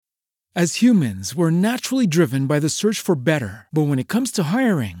As humans, we're naturally driven by the search for better. But when it comes to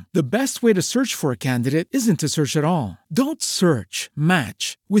hiring, the best way to search for a candidate isn't to search at all. Don't search,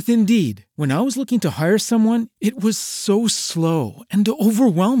 match with Indeed. When I was looking to hire someone, it was so slow and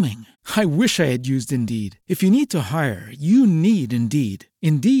overwhelming. I wish I had used Indeed. If you need to hire, you need Indeed.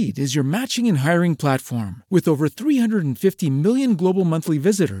 Indeed is your matching and hiring platform with over 350 million global monthly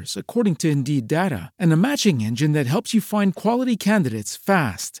visitors, according to Indeed data, and a matching engine that helps you find quality candidates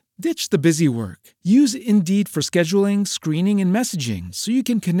fast. Ditch the busy work. Use Indeed for scheduling, screening, and messaging so you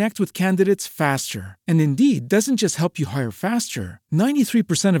can connect with candidates faster. And Indeed doesn't just help you hire faster.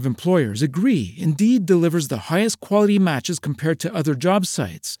 93% of employers agree Indeed delivers the highest quality matches compared to other job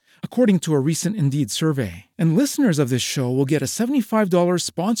sites, according to a recent Indeed survey. And listeners of this show will get a $75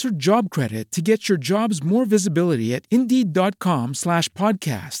 sponsored job credit to get your jobs more visibility at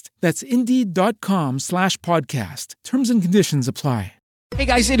Indeed.com/podcast. That's Indeed.com/podcast. Terms and conditions apply. Hey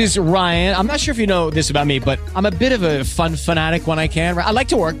guys, it is Ryan. I'm not sure if you know this about me, but I'm a bit of a fun fanatic when I can. I like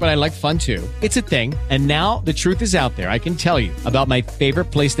to work, but I like fun too. It's a thing. And now the truth is out there. I can tell you about my favorite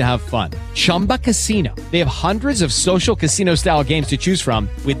place to have fun. Chumba Casino. They have hundreds of social casino style games to choose from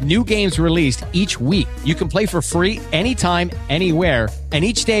with new games released each week. You can play for free anytime, anywhere. And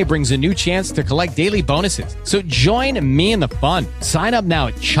each day brings a new chance to collect daily bonuses. So join me in the fun. Sign up now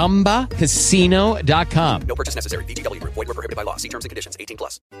at ChumbaCasino.com. No purchase necessary. VGW Group. Void where prohibited by law. See terms and conditions.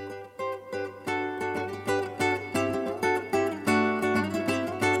 18+.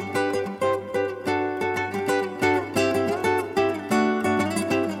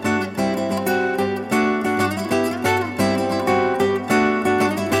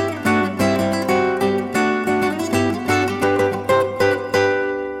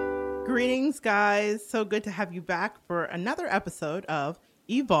 Greetings, guys. So good to have you back for another episode of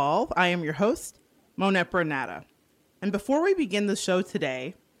Evolve. I am your host, Monette Bernata. And before we begin the show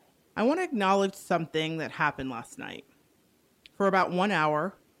today, I want to acknowledge something that happened last night. For about 1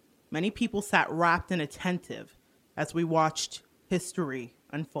 hour, many people sat rapt and attentive as we watched history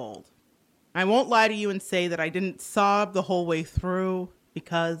unfold. I won't lie to you and say that I didn't sob the whole way through,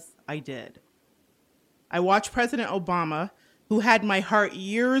 because I did. I watched President Obama, who had my heart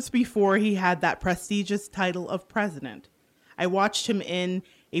years before he had that prestigious title of president. I watched him in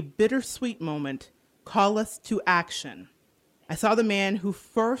a bittersweet moment call us to action. I saw the man who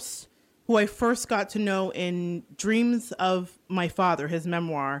I first got to know in Dreams of My Father, his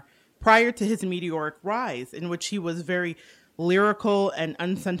memoir, prior to his meteoric rise, in which he was very lyrical and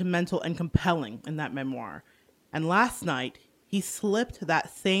unsentimental and compelling in that memoir. And last night, he slipped that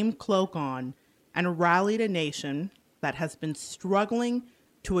same cloak on and rallied a nation that has been struggling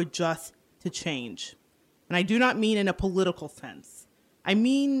to adjust to change. And I do not mean in a political sense. I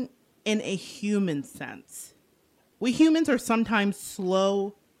mean in a human sense. We humans are sometimes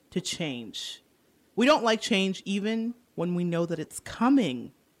slow to change. We don't like change even when we know that it's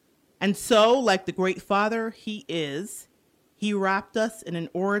coming. And so, like the great father he is, he wrapped us in an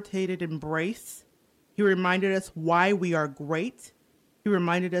orated embrace. He reminded us why we are great. He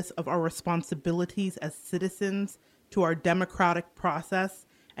reminded us of our responsibilities as citizens to our democratic process.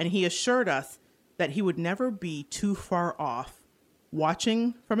 And he assured us that he would never be too far off,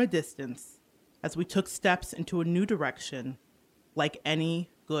 watching from a distance as we took steps into a new direction like any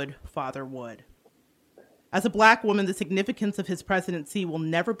good father would. As a Black woman, the significance of his presidency will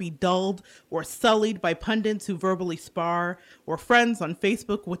never be dulled or sullied by pundits who verbally spar or friends on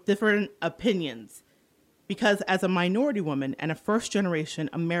Facebook with different opinions. Because as a minority woman and a first-generation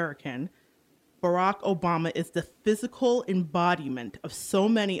American, Barack Obama is the physical embodiment of so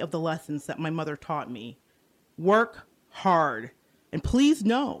many of the lessons that my mother taught me. Work hard. And please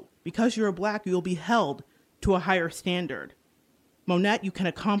know, because you're Black, you'll be held to a higher standard. Monette, you can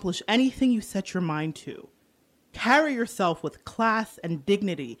accomplish anything you set your mind to. Carry yourself with class and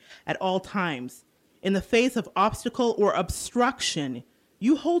dignity at all times. In the face of obstacle or obstruction,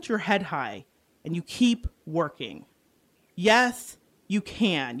 you hold your head high and you keep working. Yes, you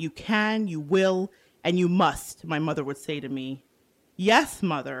can, you will, and you must, my mother would say to me. Yes,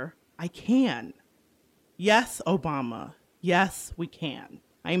 mother, I can. Yes, Obama. Yes, we can.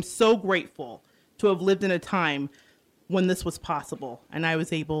 I am so grateful to have lived in a time when this was possible, and I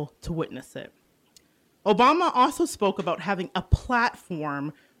was able to witness it. Obama also spoke about having a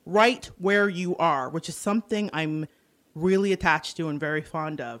platform right where you are, which is something I'm really attached to and very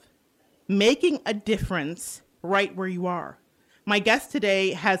fond of. Making a difference right where you are. My guest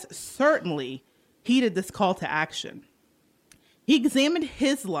today has certainly heeded this call to action. He examined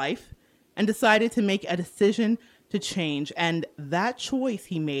his life and decided to make a decision to change. And that choice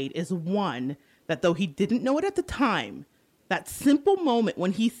he made is one that, though he didn't know it at the time, that simple moment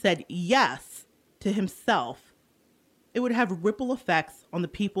when he said yes to himself, it would have ripple effects on the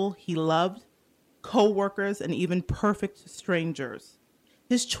people he loved, co-workers, and even perfect strangers.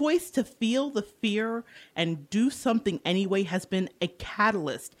 His choice to feel the fear and do something anyway has been a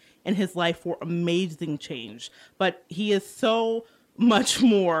catalyst in his life for amazing change. But he is so much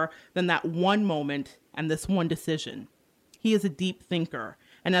more than that one moment and this one decision. He is a deep thinker.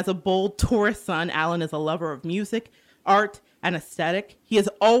 And as a bold Taurus sun, Alan is a lover of music, art, and aesthetic. He has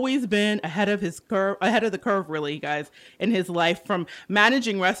always been ahead of the curve, really, guys, in his life, from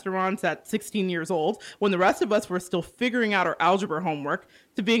managing restaurants at 16 years old, when the rest of us were still figuring out our algebra homework,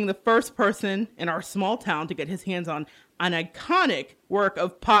 to being the first person in our small town to get his hands on an iconic work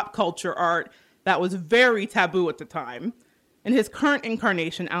of pop culture art that was very taboo at the time. In his current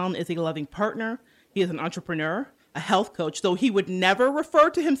incarnation, Alan is a loving partner. He is an entrepreneur, a health coach, though he would never refer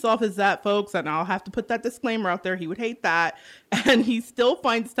to himself as that, folks, and I'll have to put that disclaimer out there. He would hate that. And he still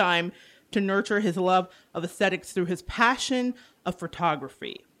finds time to nurture his love of aesthetics through his passion of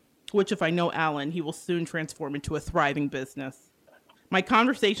photography, which, if I know Alan, he will soon transform into a thriving business. My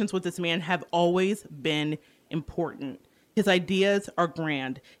conversations with this man have always been important. His ideas are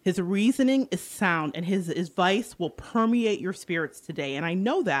grand. His reasoning is sound, and his advice will permeate your spirits today. And I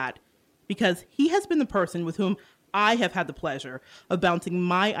know that because he has been the person with whom I have had the pleasure of bouncing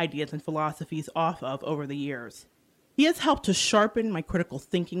my ideas and philosophies off of over the years. He has helped to sharpen my critical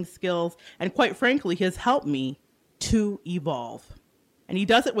thinking skills, and quite frankly, he has helped me to evolve. And he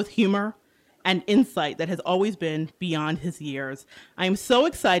does it with humor and insight that has always been beyond his years. I am so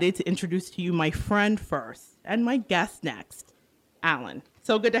excited to introduce to you my friend first and my guest next, Alan.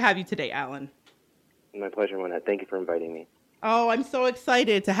 So good to have you today, Alan. My pleasure, Mona. Thank you for inviting me. Oh, I'm so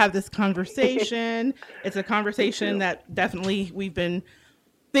excited to have this conversation. It's a conversation that definitely we've been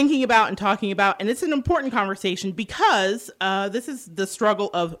thinking about and talking about. And it's an important conversation because this is the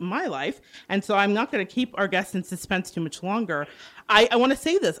struggle of my life. And so I'm not going to keep our guests in suspense too much longer. I want to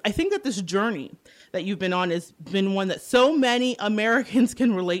say this. I think that this journey that you've been on has been one that so many Americans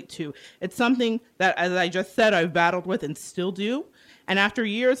can relate to. It's something that, as I just said, I've battled with and still do. And after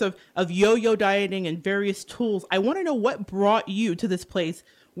years of yo-yo dieting and various tools, I want to know what brought you to this place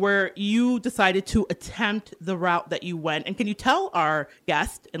where you decided to attempt the route that you went. And can you tell our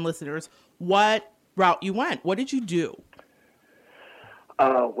guests and listeners what route you went? What did you do?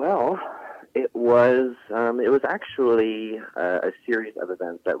 Well, it was actually a series of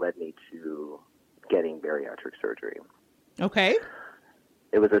events that led me to getting bariatric surgery. Okay.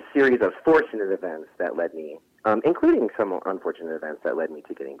 It was a series of fortunate events that led me, including some unfortunate events that led me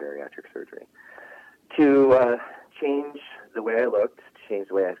to getting bariatric surgery, to change the way I looked, change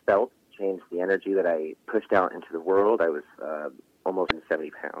the way I felt, change the energy that I pushed out into the world. I was almost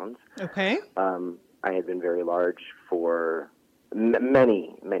 70 pounds. Okay. I had been very large for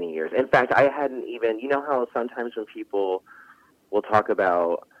many, many years. In fact, I hadn't even, you know how sometimes when people will talk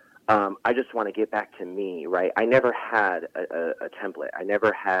about, I just want to get back to me, right? I never had a template. I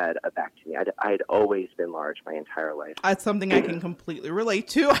never had a back to me. I'd always been large my entire life. That's something I can completely relate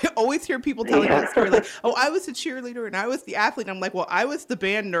to. I always hear people telling that story like, oh, I was the cheerleader and I was the athlete. I'm like, well, I was the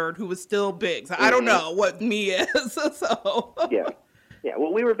band nerd who was still big. So I don't know what me is. So Yeah. Yeah.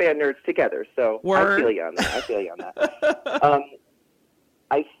 Well, we were band nerds together. So Word. I feel you on that.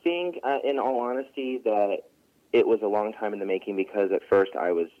 I think, in all honesty, that it was a long time in the making because at first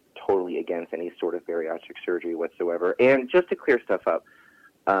I was totally against any sort of bariatric surgery whatsoever. And just to clear stuff up,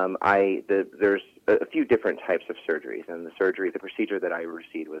 there's a few different types of surgeries. And the procedure that I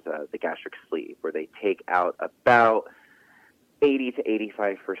received was the gastric sleeve, where they take out about 80 to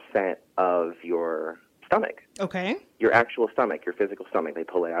 85% of your stomach. Okay. Your actual stomach, your physical stomach. They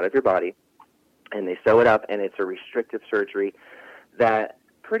pull it out of your body and they sew it up, and it's a restrictive surgery that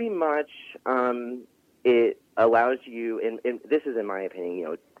pretty much it allows you, and this is in my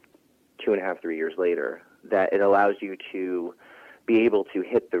opinion, 2.5, 3 years later, that it allows you to be able to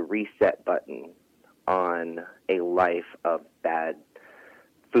hit the reset button on a life of bad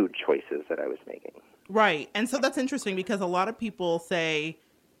food choices that I was making. Right. And so that's interesting because a lot of people say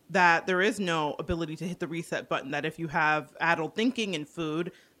that there is no ability to hit the reset button, that if you have adult thinking in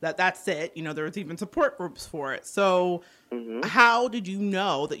food, that's it. There's even support groups for it. So how did you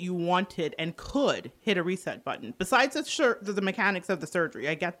know that you wanted and could hit a reset button? Besides the mechanics of the surgery,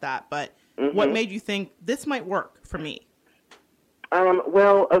 I get that. But what made you think this might work for me?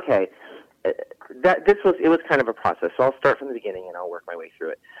 Well, okay. It was kind of a process. So I'll start from the beginning and I'll work my way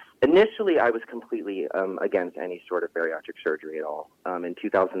through it. Initially, I was completely against any sort of bariatric surgery at all. In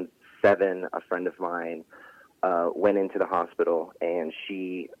 2007, a friend of mine went into the hospital and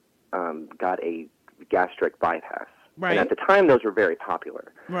she got a gastric bypass. Right. And at the time, those were very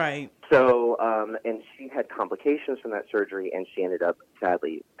popular. Right. So, and she had complications from that surgery, and she ended up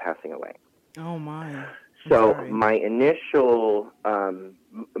sadly passing away. Oh my. I'm So sorry. my initial,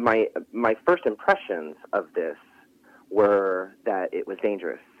 my first impressions of this were that it was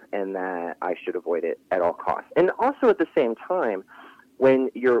dangerous and that I should avoid it at all costs. And also at the same time, when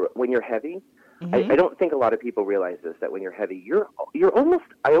you're heavy, I don't think a lot of people realize this, that when you're heavy, you're almost,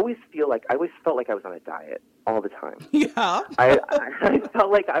 I always felt like I was on a diet all the time. Yeah. I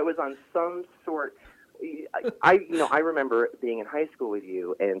felt like I was on some sort. I remember being in high school with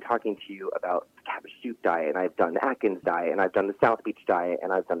you and talking to you about the cabbage soup diet, and I've done the Atkins diet, and I've done the South Beach diet,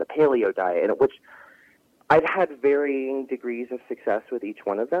 and I've done the paleo diet, and which I've had varying degrees of success with each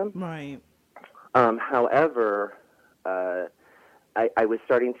one of them. Right. However, I was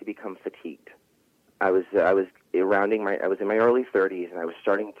starting to become fatigued. I was in my early 30s, and I was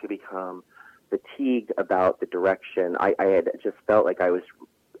starting to become fatigued about the direction. I had just felt like I was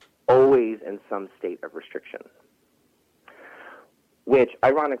always in some state of restriction, which,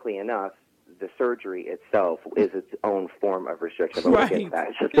 ironically enough, the surgery itself is its own form of restriction. But we'll get to that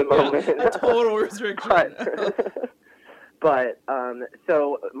in just a moment. A total restriction.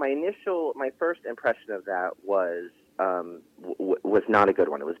 So my first impression of that was not a good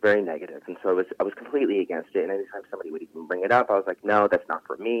one. It was very negative, and so I was completely against it. And anytime somebody would even bring it up, I was like, no, that's not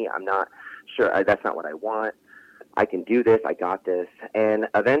for me. I'm not sure. That's not what I want. I can do this. I got this. And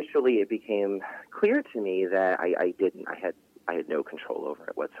eventually it became clear to me that I had no control over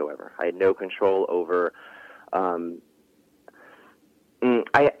it whatsoever. I had no control over, I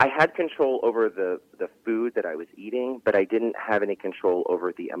had control over the food that I was eating, but I didn't have any control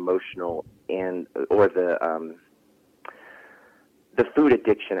over the emotional or the food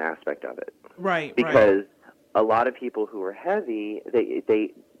addiction aspect of it. Right. Because a lot of people who are heavy,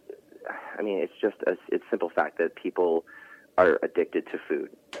 it's just it's simple fact that people are addicted to food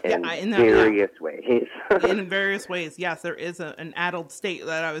in various ways. In various ways, yes. There is an adult state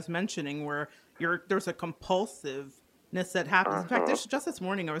that I was mentioning where there's a compulsiveness that happens. In fact, just this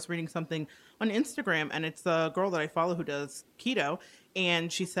morning I was reading something on Instagram, and it's a girl that I follow who does keto,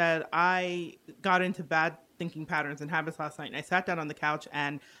 and she said, I got into bad thinking patterns and habits last night, and I sat down on the couch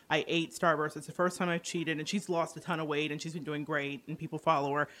and I ate Starburst. It's the first time I've cheated, and she's lost a ton of weight and she's been doing great and people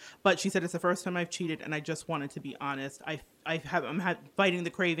follow her, but she said it's the first time I've cheated and I just wanted to be honest. I'm fighting the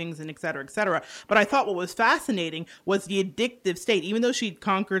cravings and et cetera, et cetera. But I thought what was fascinating was the addictive state. Even though she'd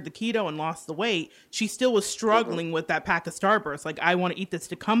conquered the keto and lost the weight, she still was struggling with that pack of Starburst. Like, I want to eat this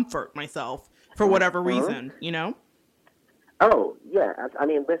to comfort myself for whatever reason, you know? Oh, yeah. I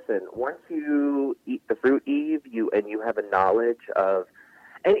mean, listen, once you eat the fruit, Eve, you have a knowledge of,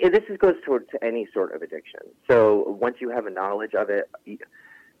 and this goes to any sort of addiction. So once you have a knowledge of it,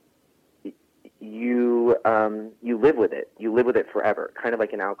 you live with it. You live with it forever. Kind of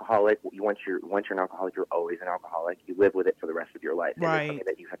like an alcoholic. Once you're an alcoholic, you're always an alcoholic. You live with it for the rest of your life. Right. And it's something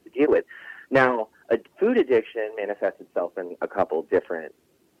that you have to deal with. Now, a food addiction manifests itself in a couple different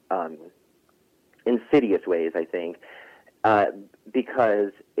insidious ways, I think.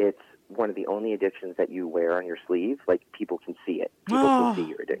 Because it's one of the only addictions that you wear on your sleeve. Like, people can see it. People can see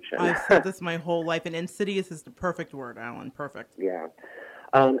your addiction. I've said this my whole life, and insidious is the perfect word, Alan. Perfect. Yeah.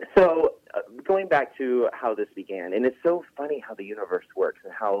 So going back to how this began, and it's so funny how the universe works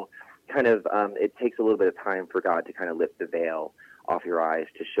and how kind of it takes a little bit of time for God to kind of lift the veil off your eyes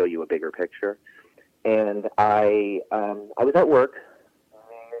to show you a bigger picture. And I was at work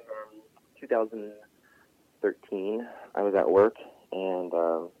in 2013. I was at work, and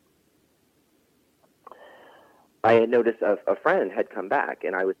I had noticed a friend had come back,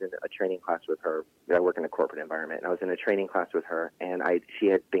 and I was in a training class with her. I work in a corporate environment, and I was in a training class with her, and she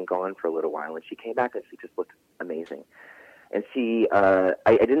had been gone for a little while, and she came back, and she just looked amazing. And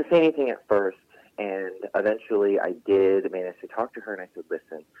I didn't say anything at first, and eventually I did manage to talk to her, and I said,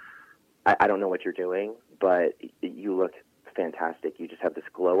 listen, I don't know what you're doing, but you look fantastic. You just have this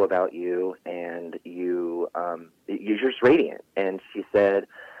glow about you, and you're just radiant. And she said,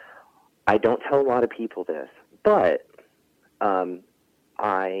 I don't tell a lot of people this, but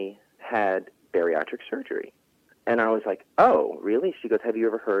I had bariatric surgery. And I was like, oh, really? She goes, have you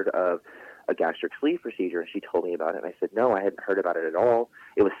ever heard of a gastric sleeve procedure? And she told me about it. And I said, no, I hadn't heard about it at all.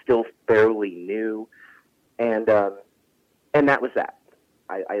 It was still fairly new. And that was that.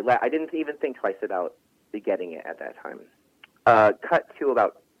 I didn't even think twice about getting it at that time. Cut to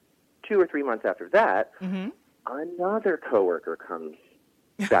about 2 or 3 months after that, another coworker comes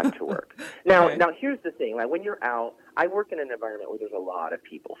back to work. Now here's the thing. Like, when you're out, I work in an environment where there's a lot of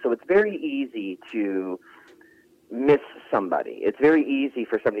people, so it's very easy to miss somebody. It's very easy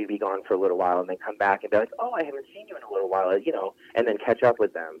for somebody to be gone for a little while and then come back and be like, oh, I haven't seen you in a little while, you know, and then catch up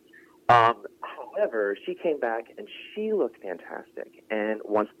with them. However, she came back and she looked fantastic. And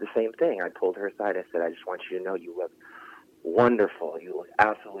once the same thing, I pulled her aside. I said, I just want you to know you look wonderful. You look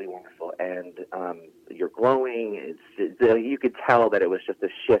absolutely wonderful. And you're glowing. You could tell that it was just a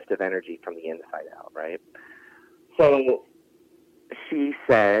shift of energy from the inside out, right? So she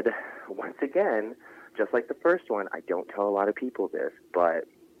said, once again, just like the first one, I don't tell a lot of people this, but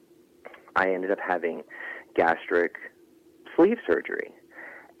I ended up having gastric sleeve surgery.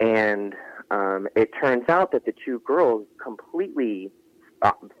 And it turns out that the two girls, completely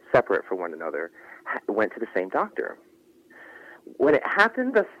separate from one another, went to the same doctor. When it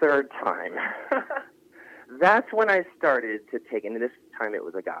happened the third time, that's when I started to take, and this time it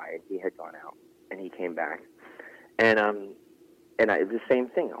was a guy. He had gone out, and he came back. And the same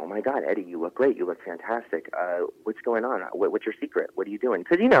thing. Oh, my God, Eddie, you look great. You look fantastic. What's going on? What's your secret? What are you doing?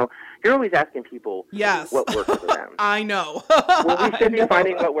 Because, you know, you're always asking people what works for them. I know. Well, we should be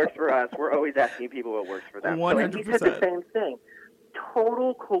finding what works for us. We're always asking people what works for them. 100%. So he said the same thing.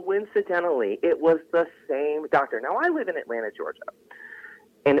 Total coincidentally, it was the same doctor. Now, I live in Atlanta, Georgia,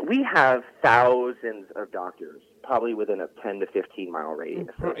 and we have thousands of doctors, probably within a 10 to 15 mile radius.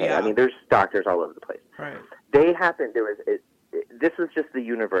 Yeah. I mean, there's doctors all over the place. Right. This was just the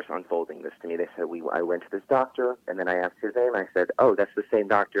universe unfolding this to me. They said, I went to this doctor, and then I asked his name. I said, oh, that's the same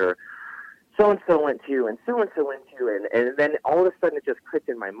doctor so-and-so went to, and so-and-so went to. And then all of a sudden it just clicked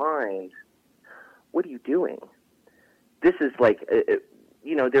in my mind, what are you doing? This is like,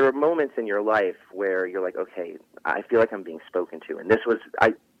 you know, there are moments in your life where you're like, okay, I feel like I'm being spoken to. And this was,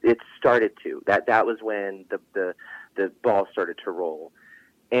 it started to. That was when the ball started to roll.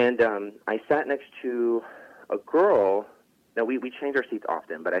 And I sat next to a girl. Now, we change our seats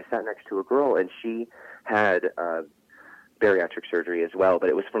often, but I sat next to a girl, and she had bariatric surgery as well, but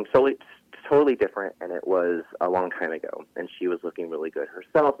it was from totally different, and it was a long time ago, and she was looking really good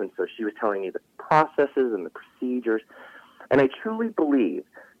herself, and so she was telling me the processes and the procedures, and I truly believe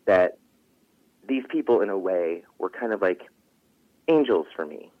that these people, in a way, were kind of like angels for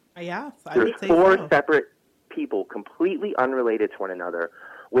me. Yes, I There's would say four so. separate people, completely unrelated to one another,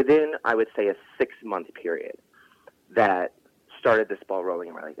 within, I would say, a 6-month period that started this ball rolling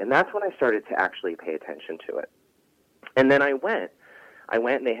in my life. And that's when I started to actually pay attention to it. And then I went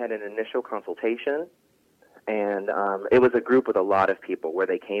and they had an initial consultation, and it was a group with a lot of people where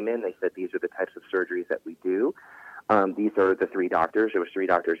they came in, they said, these are the types of surgeries that we do. These are the 3 doctors. There was 3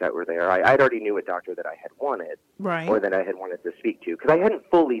 doctors that were there. I'd already knew a doctor that I had wanted, Right. or that I had wanted to speak to, because I hadn't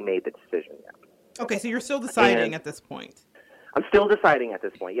fully made the decision yet. Okay, so you're still deciding at this point. I'm still deciding at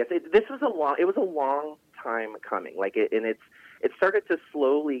this point. Yes, it was a long time coming. It started to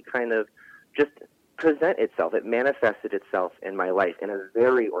slowly kind of just present itself. It manifested itself in my life in a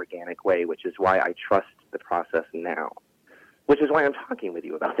very organic way, which is why I trust the process now, which is why I'm talking with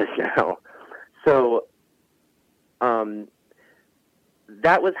you about this now. So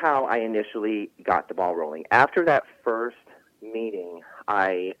that was how I initially got the ball rolling. After that first meeting,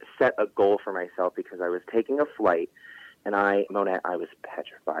 I set a goal for myself because I was taking a flight, and Monette, I was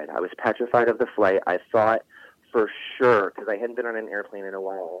petrified. I was petrified of the flight. I thought for sure, because I hadn't been on an airplane in a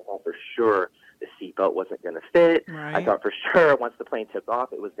while, I thought for sure the seatbelt wasn't going to fit. Right. I thought for sure once the plane took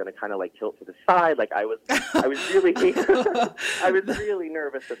off, it was going to kind of like tilt to the side. Like I was really, I was really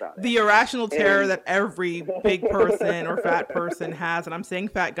nervous about it. The irrational terror that every big person or fat person has. And I'm saying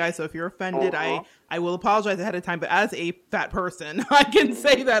fat, guys, so if you're offended, I will apologize ahead of time. But as a fat person, I can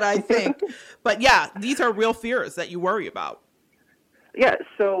say that, I think. But yeah, these are real fears that you worry about. Yeah,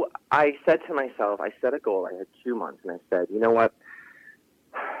 so I said to myself, I set a goal. I had 2 months, and I said, you know what?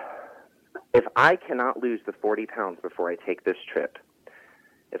 If I cannot lose the 40 pounds before I take this trip,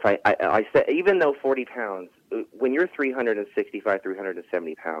 if I said, even though 40 pounds, when you're 365,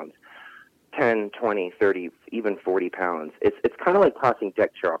 370 pounds, 10, 20, 30, even 40 pounds, it's kind of like tossing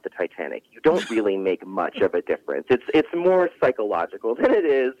deck chair off the Titanic. You don't really make much of a difference. It's more psychological than it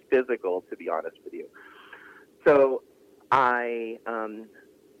is physical, to be honest with you. So I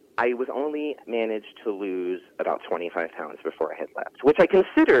was only managed to lose about 25 pounds before I had left, which I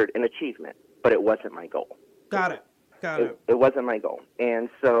considered an achievement, but it wasn't my goal. Got it. It wasn't my goal. And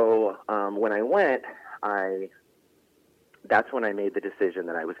so when I went, that's when I made the decision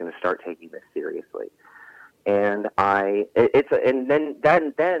that I was going to start taking this seriously. And then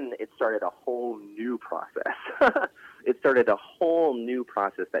it started a whole new process. It started a whole new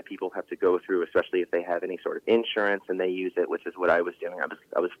process that people have to go through, especially if they have any sort of insurance and they use it, which is what I was doing.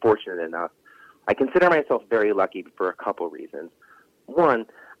 I was fortunate enough. I consider myself very lucky for a couple reasons. One,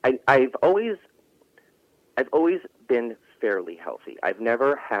 I've always I've always been fairly healthy. I've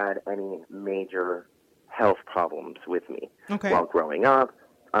never had any major health problems with me while growing up.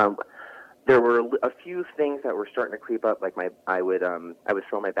 There were a few things that were starting to creep up, like I would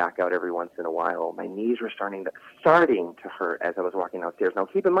throw my back out every once in a while. My knees were starting to hurt as I was walking downstairs. Now,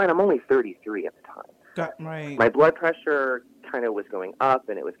 keep in mind, I'm only 33 at the time. Right. My blood pressure kind of was going up,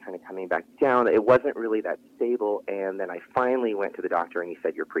 and it was kind of coming back down. It wasn't really that stable, and then I finally went to the doctor, and he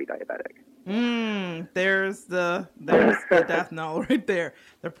said, "You're pre-diabetic." There's the death knell right there.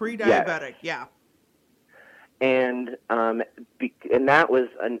 The pre-diabetic, yeah. And that was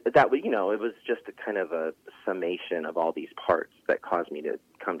it was just a kind of a summation of all these parts that caused me to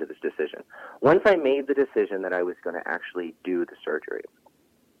come to this decision. Once I made the decision that I was going to actually do the surgery,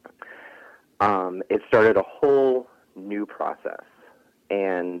 it started a whole new process,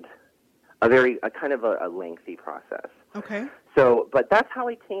 and a kind of a lengthy process. Okay. So, but that's how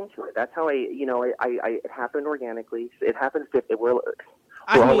I came to it. That's how it happened organically. It happens. We're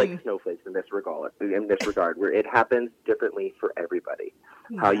all like snowflakes in this regard. Where it happens differently for everybody.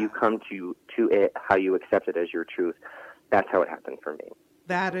 Yeah. How you come to it, how you accept it as your truth. That's how it happened for me.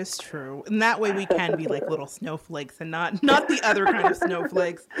 That is true. And that way we can be like little snowflakes and not the other kind of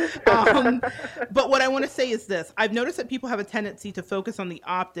snowflakes. But what I want to say is this. I've noticed that people have a tendency to focus on the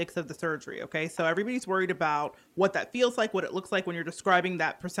optics of the surgery, okay? So everybody's worried about what that feels like, what it looks like when you're describing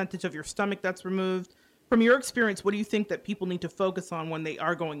that percentage of your stomach that's removed. From your experience, what do you think that people need to focus on when they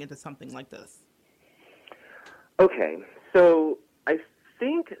are going into something like this? Okay, so I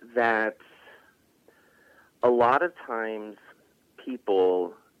think that a lot of times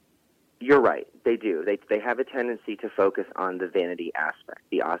people, you're right, they do. They have a tendency to focus on the vanity aspect,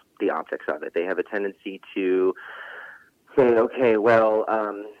 the optics of it. They have a tendency to say, okay, well,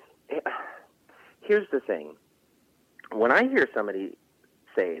 here's the thing. When I hear somebody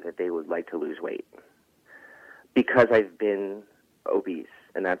say that they would like to lose weight, because I've been obese,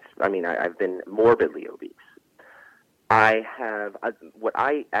 and I've been morbidly obese, what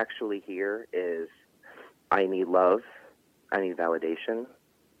I actually hear is, I need love, I need validation,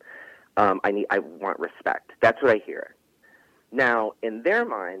 I want respect. That's what I hear. Now, in their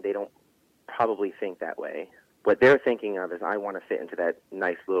mind, they don't probably think that way. What they're thinking of is, I want to fit into that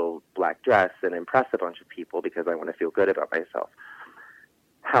nice little black dress and impress a bunch of people because I want to feel good about myself.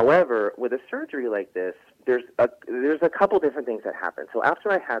 However, with a surgery like this, there's a couple different things that happen. So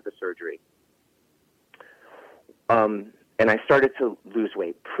after I had the surgery, and I started to lose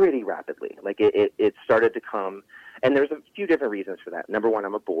weight pretty rapidly. Like it started to come, and there's a few different reasons for that. Number one,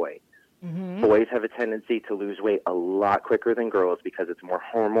 I'm a boy. Mm-hmm. Boys have a tendency to lose weight a lot quicker than girls because it's more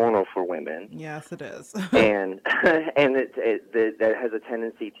hormonal for women. Yes, it is. and that has a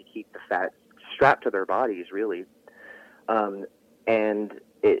tendency to keep the fat strapped to their bodies, really. And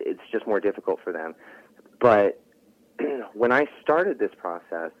it's just more difficult for them. But when I started this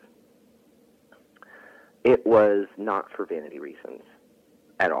process, it was not for vanity reasons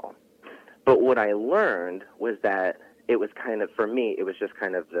at all. But what I learned was that it was kind of, for me, it was just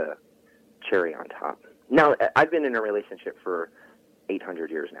kind of the cherry on top. Now, I've been in a relationship for 800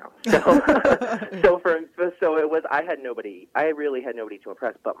 years now. So it was, I really had nobody to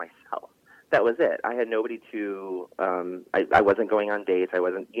impress but myself. That was it. I had nobody to, I wasn't going on dates. I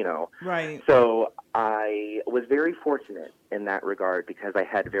wasn't, Right. So I was very fortunate in that regard because I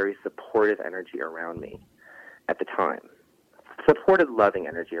had very supportive energy around me at the time. Supportive, loving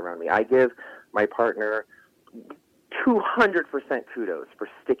energy around me. I give my partner 200% kudos for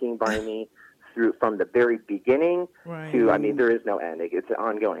sticking by me from the very beginning to, there is no end. It's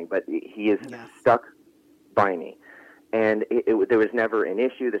ongoing, but he is stuck by me. And there was never an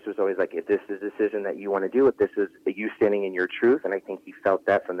issue. This was always like, if this is a decision that you want to do, if this is you standing in your truth, and I think he felt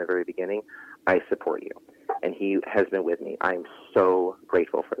that from the very beginning, I support you. And he has been with me. I'm so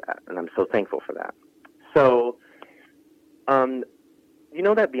grateful for that, and I'm so thankful for that. So, you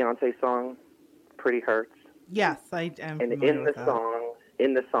know that Beyonce song, Pretty Hurts? Yes, I am. And in the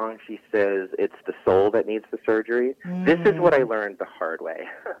song, she says it's the soul that needs the surgery. Mm. This is what I learned the hard way.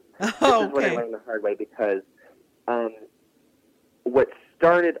 This is what I learned the hard way because what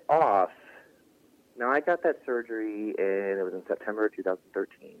started off, now I got that surgery and it was in September of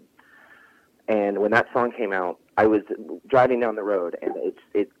 2013. And when that song came out, I was driving down the road and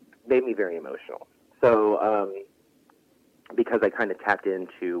it made me very emotional. So, because I kind of tapped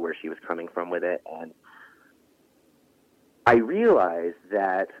into where she was coming from with it, and I realized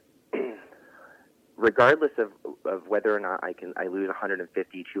that regardless of whether or not I lose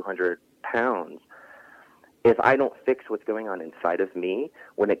 150, 200 pounds, if I don't fix what's going on inside of me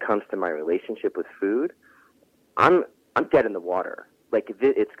when it comes to my relationship with food, I'm dead in the water.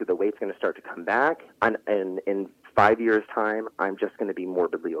 the weight's going to start to come back, and in 5 years' time, I'm just going to be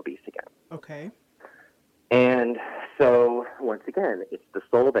morbidly obese again. Okay. And so, once again, it's the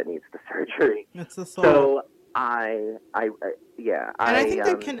soul that needs the surgery. It's the soul. So And I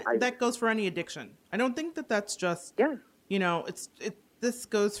think that goes for any addiction. I don't think that that's just, this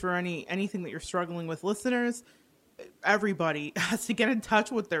goes for anything that you're struggling with. Listeners, everybody has to get in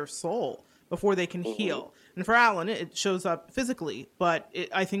touch with their soul before they can heal. And for Alan, it shows up physically, but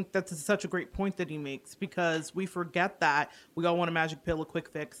I think that's such a great point that he makes, because we forget that we all want a magic pill, a quick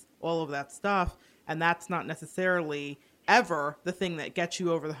fix, all of that stuff. And that's not necessarily ever the thing that gets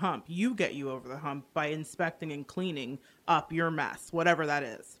you over the hump. You get you over the hump by inspecting and cleaning up your mess, whatever that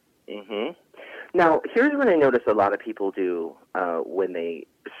is. Mm-hmm. Now, here's what I notice a lot of people do when they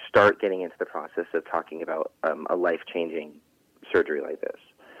start getting into the process of talking about a life-changing surgery like this.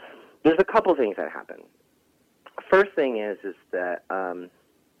 There's a couple things that happen. First thing is that I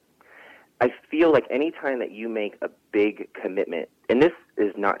feel like any time that you make a big commitment, and this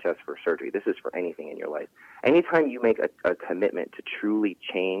is not just for surgery, this is for anything in your life. Anytime you make a commitment to truly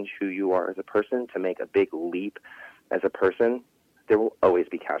change who you are as a person, to make a big leap as a person, there will always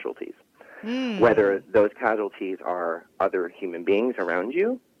be casualties. Whether those casualties are other human beings around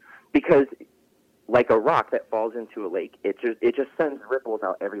you, because like a rock that falls into a lake, it just sends ripples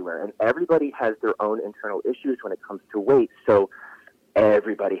out everywhere. And everybody has their own internal issues when it comes to weight. So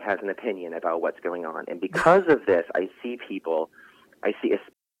everybody has an opinion about what's going on. And because of this, I see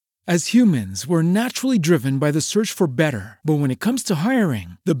As humans, we're naturally driven by the search for better. But when it comes to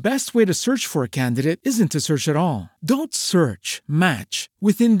hiring, the best way to search for a candidate isn't to search at all. Don't search, match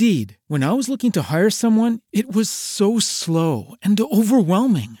with Indeed. When I was looking to hire someone, it was so slow and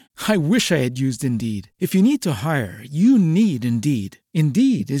overwhelming. I wish I had used Indeed. If you need to hire, you need Indeed.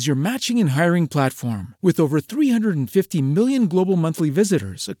 Indeed is your matching and hiring platform with over 350 million global monthly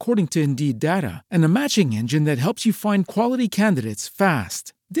visitors, according to Indeed data, and a matching engine that helps you find quality candidates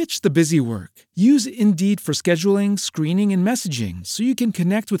fast. Ditch the busy work. Use Indeed for scheduling, screening, and messaging so you can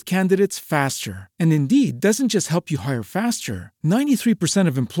connect with candidates faster. And Indeed doesn't just help you hire faster. 93%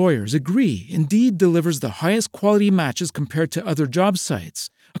 of employers agree Indeed delivers the highest quality matches compared to other job sites,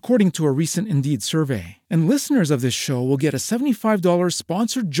 according to a recent Indeed survey. And listeners of this show will get a $75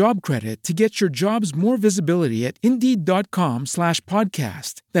 sponsored job credit to get your jobs more visibility at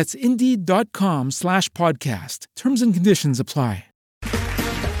Indeed.com/podcast. That's Indeed.com/podcast. Terms and conditions apply.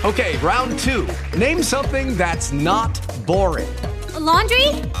 Okay, round two. Name something that's not boring. A laundry?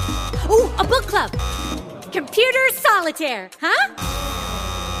 Ooh, a book club. Computer solitaire, huh?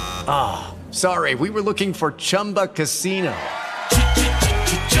 Ah, sorry, we were looking for Chumba Casino.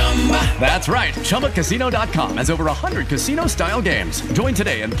 That's right, ChumbaCasino.com has over 100 casino-style games. Join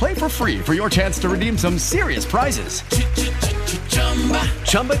today and play for free for your chance to redeem some serious prizes.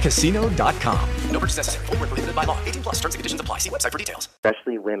 ChumbaCasino.com. No purchase necessary. Void where prohibited by law. 18 plus. Terms and conditions apply. See website for details.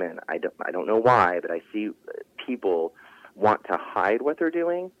 especially women, I don't know why, but I see people want to hide what they're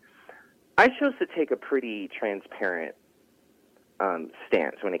doing. I chose to take a pretty transparent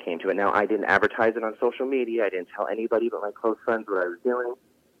stance when it came to it. Now, I didn't advertise it on social media. I didn't tell anybody but my close friends what I was doing.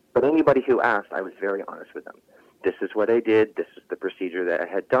 But anybody who asked, I was very honest with them. This is what I did. This is the procedure that I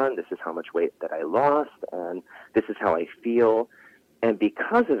had done. This is how much weight that I lost. And this is how I feel. And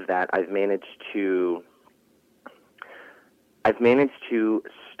because of that, I've managed to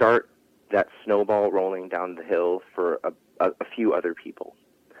start that snowball rolling down the hill for a few other people.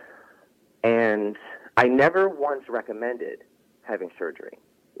 And I never once recommended having surgery.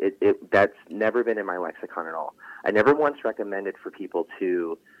 That's never been in my lexicon at all. I never once recommended for people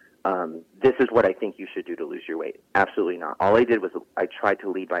to, this is what I think you should do to lose your weight. Absolutely not. All I did was I tried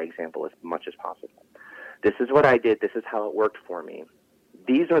to lead by example as much as possible. This is what I did. This is how it worked for me.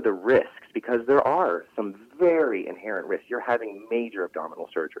 These are the risks, because there are some very inherent risks. You're having major abdominal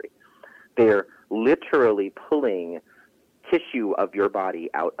surgery. They're literally pulling tissue of your body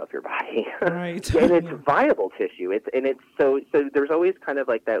out of your body. Right. And it's viable tissue. So there's always kind of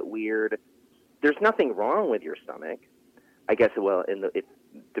like that weird, there's nothing wrong with your stomach. I guess, well, it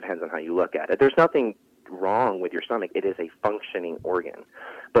depends on how you look at it. There's nothing wrong with your stomach. It is a functioning organ.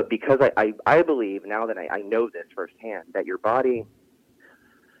 But because I believe, now that I know this firsthand, that your body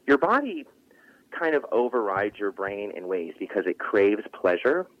kind of overrides your brain in ways because it craves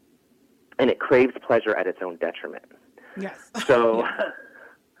pleasure, and it craves pleasure at its own detriment. Yes. So,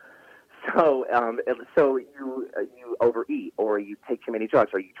 so you overeat, or you take too many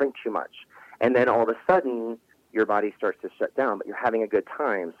drugs, or you drink too much, and then all of a sudden your body starts to shut down. But you're having a good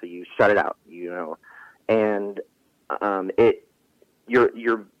time, so you shut it out, and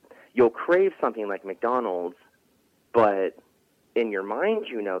you'll crave something like McDonald's, but in your mind,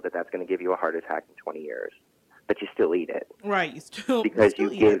 you know that that's going to give you a heart attack in 20 years, but you still eat it. Right. Because you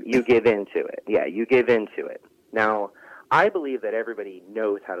give into it. Yeah, you give into it. Now, I believe that everybody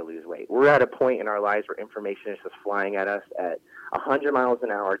knows how to lose weight. We're at a point in our lives where information is just flying at us at 100 miles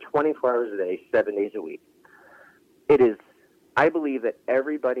an hour, 24 hours a day, 7 days a week. I believe that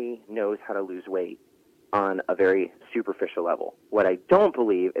everybody knows how to lose weight on a very superficial level. What I don't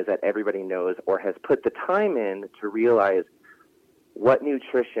believe is that everybody knows or has put the time in to realize what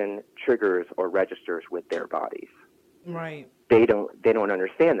nutrition triggers or registers with their bodies. Right. They don't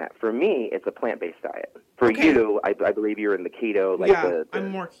understand that. For me, it's a plant-based diet. For you, I believe you're in the keto. I'm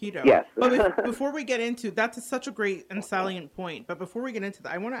more keto. Yes. But before we get into that's such a great and salient point. But before we get into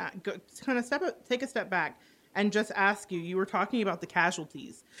that, I want to kind of take a step back and just ask you. You were talking about the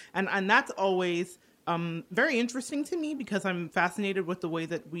casualties, and that's always very interesting to me because I'm fascinated with the way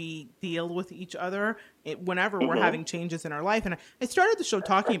that we deal with each other whenever we're having changes in our life. And I started the show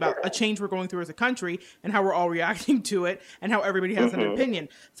talking about a change we're going through as a country and how we're all reacting to it and how everybody has an opinion.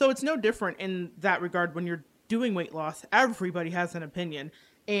 So it's no different in that regard when you're doing weight loss. Everybody has an opinion.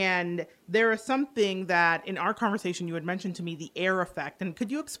 And there is something that in our conversation you had mentioned to me, the air effect. And could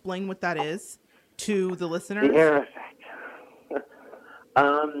you explain what that is to the listeners? The air effect.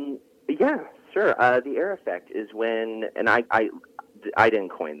 Yeah. Sure. The air effect is when, and I didn't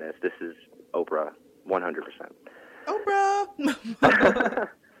coin this. This is Oprah, 100%. Oprah!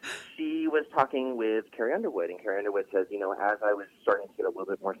 She was talking with Carrie Underwood, and Carrie Underwood says, as I was starting to get a little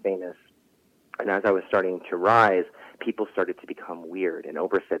bit more famous, and as I was starting to rise, people started to become weird. And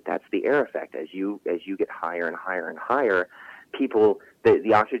Oprah said, that's the air effect. As you get higher and higher and higher, people,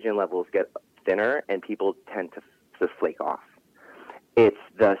 the oxygen levels get thinner, and people tend to flake off. It's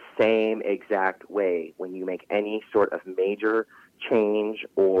the same exact way when you make any sort of major change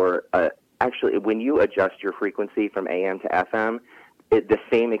or actually when you adjust your frequency from AM to FM, the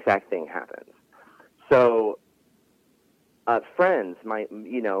same exact thing happens. So friends,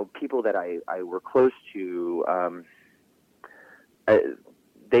 people that I were close to,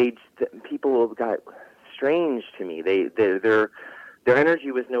 people got strange to me. Their energy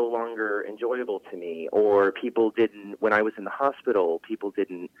was no longer enjoyable to me, or people didn't, when I was in the hospital, people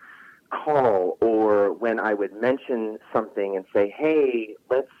didn't call, or when I would mention something and say, hey,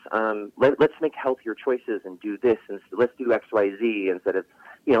 let's make healthier choices and do this, and let's do XYZ instead of,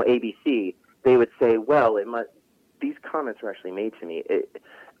 ABC, they would say, well, these comments were actually made to me.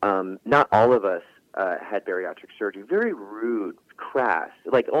 Not all of us had bariatric surgery. Very rude, crass,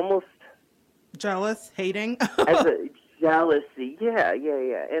 like almost jealous, hating. Jealousy, yeah.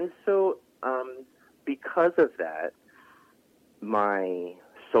 And so because of that, my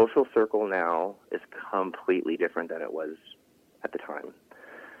social circle now is completely different than it was at the time.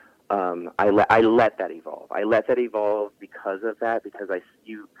 I let that evolve. I let that evolve because of that, because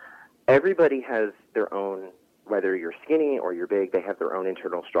everybody has their own, whether you're skinny or you're big, they have their own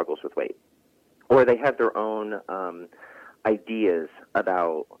internal struggles with weight. Or they have their own ideas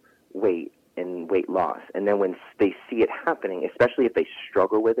about weight and weight loss. And then when they see it happening, especially if they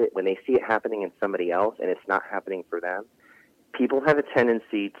struggle with it, when they see it happening in somebody else and it's not happening for them, people have a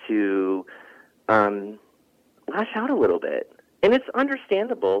tendency to lash out a little bit. And it's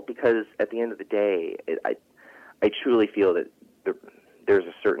understandable because at the end of the day, I truly feel that there's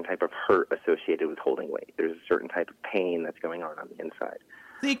a certain type of hurt associated with holding weight. There's a certain type of pain that's going on the inside.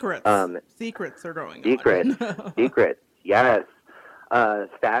 Secrets. Secrets are going on. Secrets. Yes.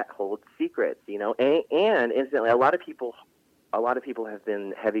 Fat holds secrets, and incidentally, a lot of people have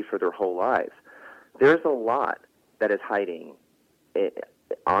been heavy for their whole lives. There's a lot that is hiding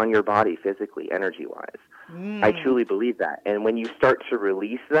on your body physically, energy-wise. I truly believe that. And when you start to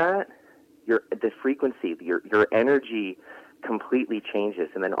release that, the frequency, your energy completely changes,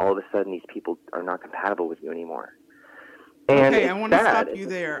 and then all of a sudden these people are not compatible with you anymore. And okay, I want to stop you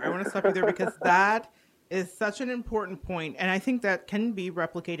there. Because that is such an important point, and I think that can be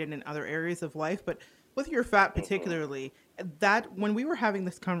replicated in other areas of life, but with your fat particularly, that when we were having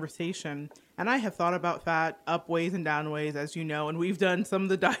this conversation, and I have thought about fat up ways and down ways, as you know, and we've done some of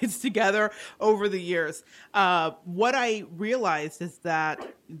the diets together over the years, what I realized is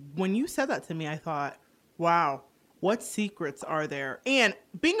that when you said that to me, I thought, wow, what secrets are there? And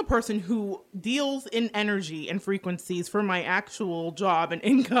being a person who deals in energy and frequencies for my actual job and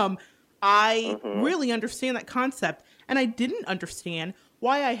income, I really understand that concept, and I didn't understand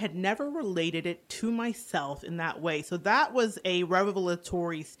why I had never related it to myself in that way. So that was a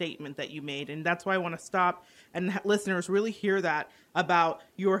revelatory statement that you made, and that's why I want to stop and listeners really hear that about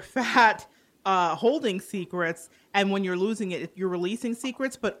your fat holding secrets, and when you're losing it, you're releasing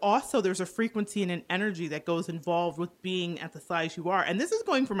secrets, but also there's a frequency and an energy that goes involved with being at the size you are. And this is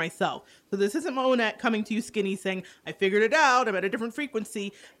going for myself. So this isn't Monette coming to you skinny saying, I figured it out, I'm at a different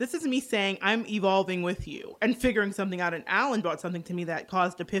frequency. This is me saying, I'm evolving with you and figuring something out. And Alan brought something to me that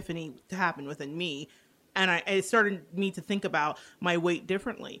caused epiphany to happen within me. And it started me to think about my weight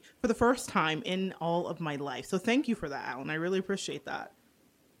differently for the first time in all of my life. So thank you for that, Alan. I really appreciate that.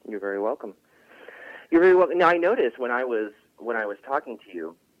 You're very welcome. You're very welcome. Now, I noticed when I was talking to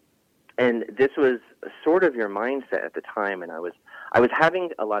you, and this was sort of your mindset at the time, and I was having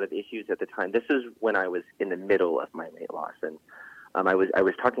a lot of issues at the time. This is when I was in the middle of my weight loss, and I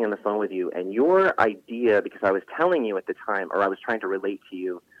was talking on the phone with you, and your idea, because I was telling you at the time, or I was trying to relate to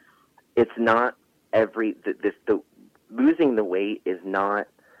you, it's not losing the weight is not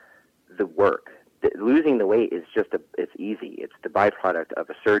the work. Losing the weight is it's easy. It's the byproduct of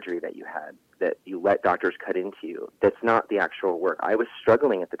a surgery that you had, that you let doctors cut into you. That's not the actual work. I was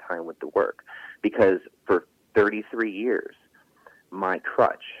struggling at the time with the work because for 33 years, my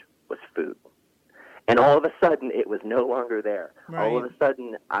crutch was food. And all of a sudden, it was no longer there. Right. All of a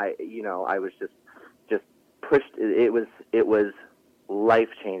sudden, I was just pushed. It was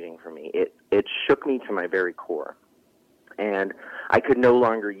life-changing for me. It shook me to my very core. And I could no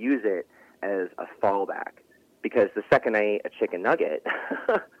longer use it as a fallback, because the second I ate a chicken nugget,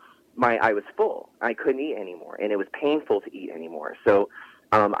 I was full. I couldn't eat anymore, and it was painful to eat anymore. So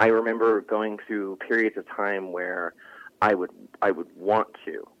I remember going through periods of time where I would want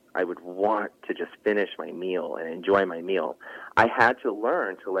to just finish my meal and enjoy my meal. I had to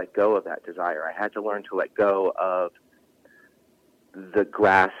learn to let go of that desire. I had to learn to let go of the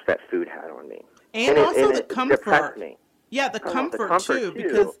grasp that food had on me, and also the comfort. Depressed me. Yeah, the comfort too,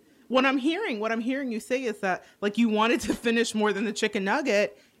 because what I'm hearing you say is that, like, you wanted to finish more than the chicken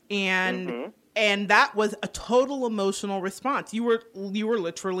nugget, and that was a total emotional response. You were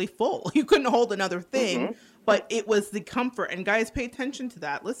literally full. You couldn't hold another thing, but it was the comfort. And guys, pay attention to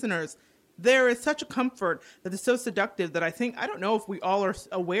that. Listeners, there is such a comfort that is so seductive that I don't know if we all are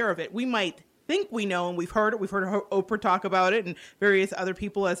aware of it. We might think we know, and we've heard it. We've heard Oprah talk about it and various other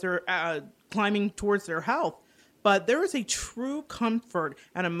people as they're climbing towards their health. But there is a true comfort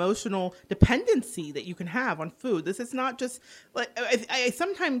and emotional dependency that you can have on food. This is not just like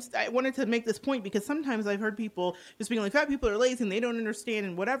sometimes I wanted to make this point because sometimes I've heard people just being like, fat people are lazy and they don't understand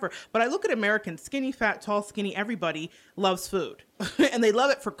and whatever. But I look at Americans, skinny, fat, tall, skinny, everybody loves food and they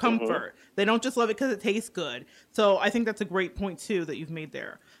love it for comfort. They don't just love it because it tastes good. So I think that's a great point too that you've made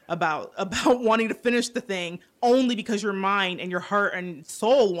there about wanting to finish the thing only because your mind and your heart and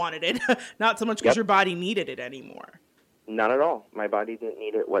soul wanted it, not so much because your body needed it anymore. Not at all. My body didn't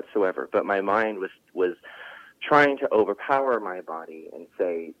need it whatsoever, but my mind was trying to overpower my body and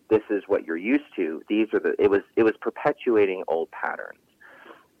say, this is what you're used to. It was perpetuating old patterns.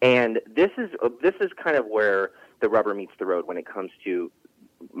 And this is kind of where the rubber meets the road when it comes to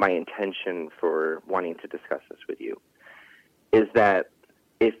my intention for wanting to discuss this with you, is that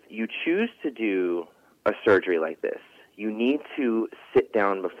if you choose to do a surgery like this, you need to sit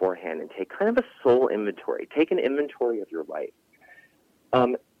down beforehand and take kind of a soul inventory. Take an inventory of your life.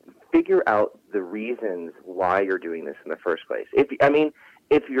 Figure out the reasons why you're doing this in the first place.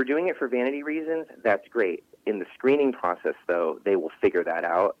 If you're doing it for vanity reasons, that's great. In the screening process, though, they will figure that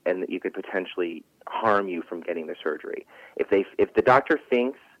out, and you could potentially harm you from getting the surgery. If the doctor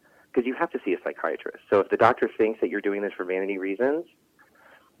thinks, because you have to see a psychiatrist, so if the doctor thinks that you're doing this for vanity reasons,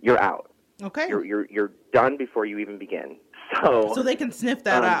 you're out. Okay. You're done before you even begin. So they can sniff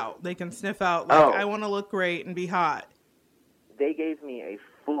that out. They can sniff out, like, I want to look great and be hot. They gave me a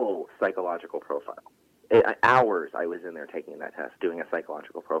full psychological profile. Hours I was in there taking that test, doing a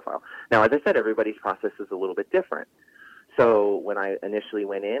psychological profile. Now, as I said, everybody's process is a little bit different. So when I initially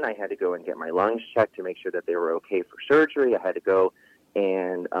went in, I had to go and get my lungs checked to make sure that they were okay for surgery. I had to go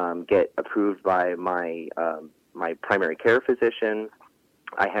and get approved by my primary care physician.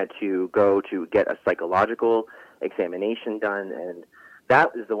 I had to go to get a psychological examination done, and that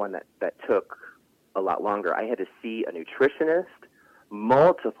is the one that took a lot longer. I had to see a nutritionist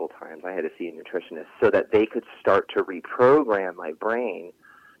multiple times. I had to see a nutritionist so that they could start to reprogram my brain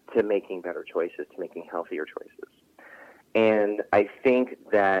to making better choices, to making healthier choices. And I think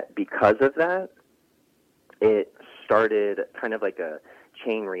that because of that, it started kind of like a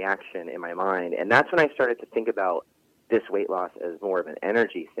chain reaction in my mind. And that's when I started to think about this weight loss as more of an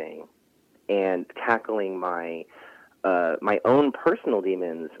energy thing and tackling my own personal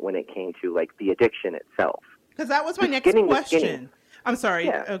demons when it came to, like, the addiction itself. Because that was my next question. I'm sorry.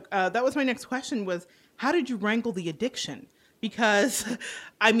 Yeah. That was my next question was, how did you wrangle the addiction? because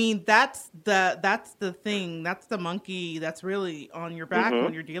I mean that's the thing, that's the monkey that's really on your back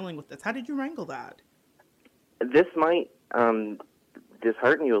when you're dealing with this. How did you wrangle that? This might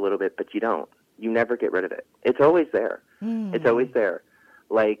dishearten you a little bit, but you don't. You never get rid of it. It's always there. It's always there.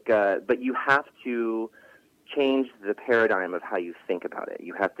 Like, but you have to change the paradigm of how you think about it.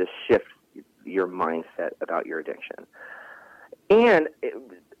 You have to shift your mindset about your addiction. And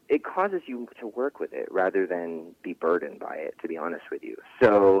it causes you to work with it rather than be burdened by it, to be honest with you.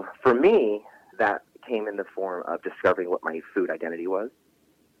 So for me, that came in the form of discovering what my food identity was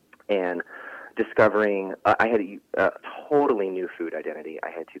and discovering I had a totally new food identity I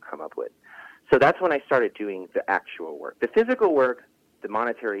had to come up with. So that's when I started doing the actual work. The physical work, the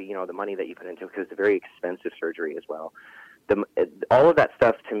monetary, the money that you put into it, because it's a very expensive surgery as well. All of that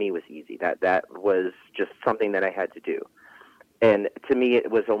stuff to me was easy. That was just something that I had to do. And to me, it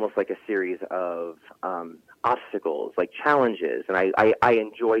was almost like a series of obstacles, like challenges, and I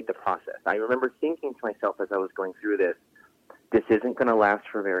enjoyed the process. I remember thinking to myself as I was going through this isn't going to last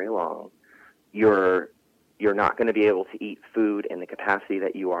for very long. You're not going to be able to eat food in the capacity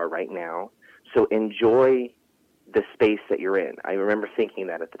that you are right now, so enjoy the space that you're in. I remember thinking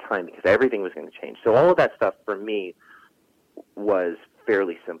that at the time because everything was going to change. So all of that stuff for me was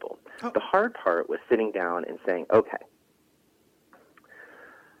fairly simple. The hard part was sitting down and saying, okay,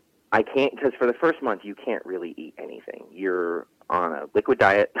 I can't, because for the first month, you can't really eat anything. You're on a liquid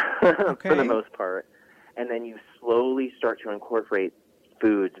diet for the most part, and then you slowly start to incorporate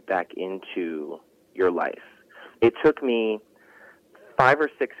foods back into your life. It took me 5 or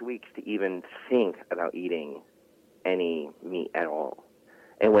 6 weeks to even think about eating any meat at all.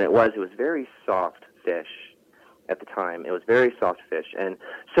 And when it was very soft fish at the time. It was very soft fish. And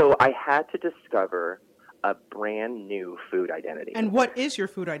so I had to discover a brand new food identity. And what is your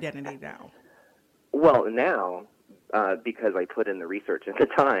food identity now? Well, now, because I put in the research at the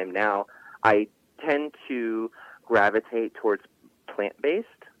time, now I tend to gravitate towards plant-based.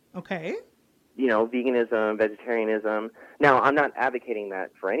 Okay. Veganism, vegetarianism. Now, I'm not advocating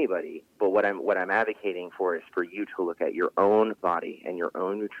that for anybody, but what I'm advocating for is for you to look at your own body and your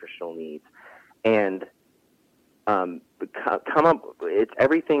own nutritional needs, and come up. It's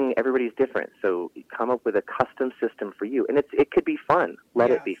everything. Everybody's different, so come up with a custom system for you, and it could be fun. Let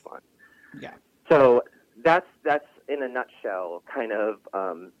it be fun. Yeah. So that's in a nutshell, kind of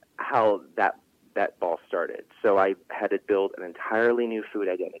how that ball started. So I had to build an entirely new food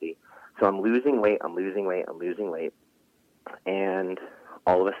identity. So I'm losing weight, and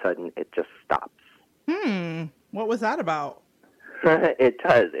all of a sudden it just stops. What was that about? It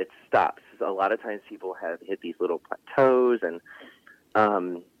does. It stops. A lot of times people have hit these little plateaus, and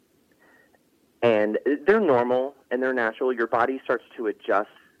they're normal and they're natural. Your body starts to adjust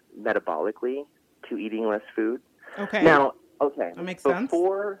metabolically to eating less food. Okay. Now, that makes sense.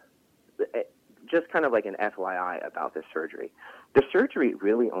 Just kind of like an FYI about this surgery. The surgery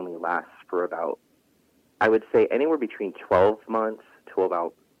really only lasts for about, I would say, anywhere between 12 months to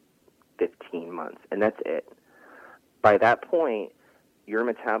about 15 months, and that's it. By that point, your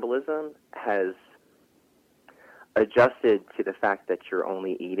metabolism has adjusted to the fact that you're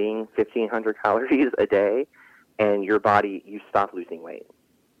only eating 1,500 calories a day, and your body, you stop losing weight.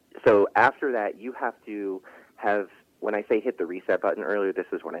 So after that, you have to have, when I say hit the reset button earlier, this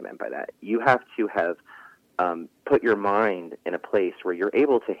is what I meant by that. You have to have put your mind in a place where you're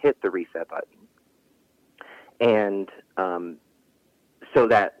able to hit the reset button. And so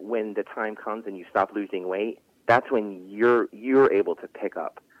that when the time comes and you stop losing weight, that's when you're able to pick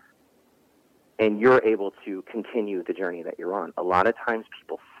up and you're able to continue the journey that you're on. A lot of times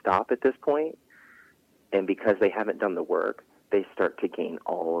people stop at this point, and because they haven't done the work, they start to gain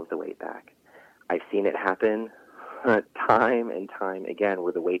all of the weight back. I've seen it happen time and time again,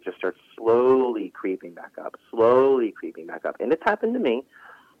 where the weight just starts slowly creeping back up. And it's happened to me,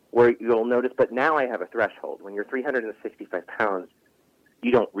 where you'll notice, but now I have a threshold. When you're 365 pounds,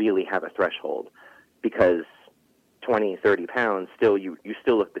 you don't really have a threshold, because 20, 30 pounds, still you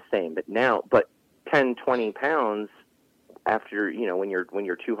still look the same. But 10, 20 pounds after, when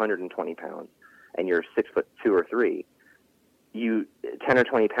you're 220 pounds and you're 6'2" or 3, 10 or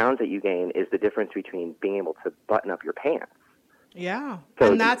 20 pounds that you gain is the difference between being able to button up your pants. Yeah.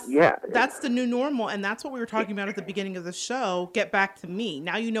 So, and that's the new normal. And that's what we were talking about at the beginning of the show. Get back to me.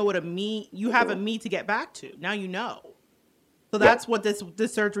 Now you know what you have a me to get back to. Now you know. So that's what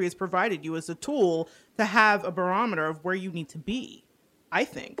this surgery has provided you, as a tool to have a barometer of where you need to be. I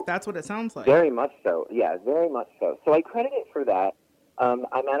think that's what it sounds like. Very much so. Yeah, very much so. So I credit it for that. I'm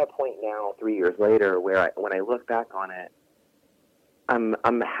at a point now, 3 years later, where when I look back on it,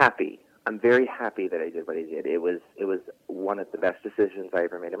 I'm happy. I'm very happy that I did what I did. It was one of the best decisions I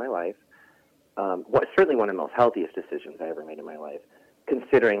ever made in my life. Certainly one of the most healthiest decisions I ever made in my life,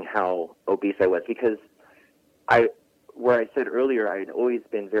 considering how obese I was. Because where I said earlier, I had always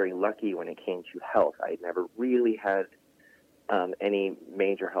been very lucky when it came to health. I had never really had any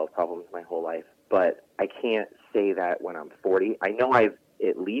major health problems my whole life. But I can't say that when I'm 40. I know I'm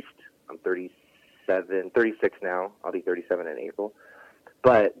 36 now. I'll be 37 in April.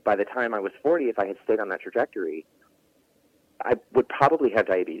 But by the time I was 40, if I had stayed on that trajectory, I would probably have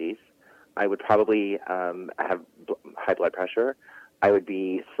diabetes. I would probably have high blood pressure. I would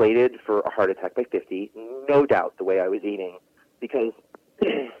be slated for a heart attack by 50, no doubt, the way I was eating, because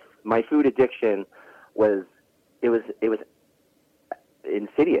my food addiction was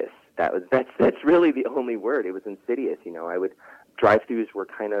insidious. That's really the only word. It was insidious. Drive-thrus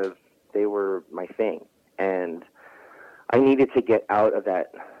they were my thing, and I needed to get out of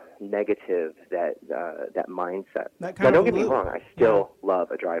that negative, that mindset. Now, don't get me wrong, I still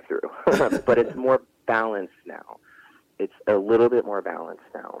love a drive-thru, but it's more balanced now. It's a little bit more balanced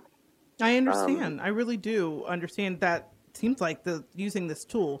now. I understand. I really do understand that. Seems like using this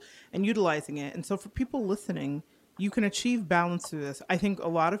tool and utilizing it. And so for people listening, you can achieve balance through this. I think a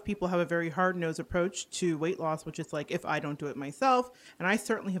lot of people have a very hard-nosed approach to weight loss, which is like, if I don't do it myself, and I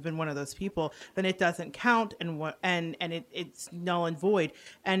certainly have been one of those people, then it doesn't count, and it's null and void.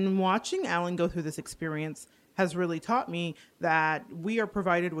 And watching Alan go through this experience has really taught me that we are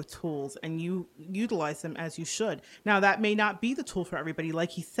provided with tools, and you utilize them as you should. Now, that may not be the tool for everybody. Like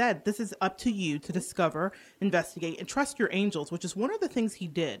he said, this is up to you to discover, investigate, and trust your angels, which is one of the things he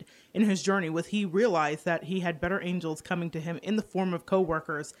did in his journey. Was he realized that he had better angels coming to him in the form of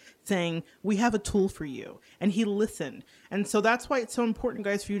coworkers saying, we have a tool for you. And he listened. And so that's why it's so important,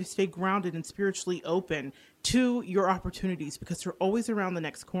 guys, for you to stay grounded and spiritually open to your opportunities, because they're always around the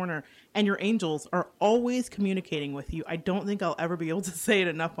next corner, and your angels are always communicating with you. I don't think I'll ever be able to say it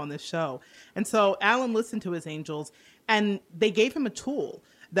enough on this show. And so Alan listened to his angels, and they gave him a tool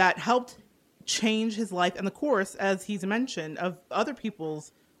that helped change his life and the course, as he's mentioned, of other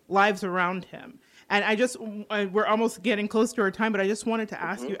people's lives around him. And we're almost getting close to our time, but I just wanted to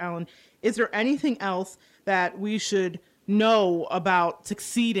ask you, Alan, is there anything else that we should know about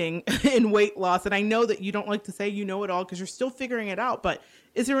succeeding in weight loss? And I know that you don't like to say you know it all because you're still figuring it out, but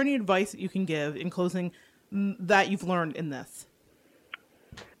is there any advice that you can give in closing that you've learned in this?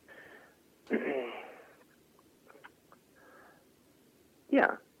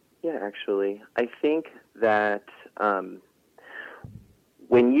 Yeah, actually. I think that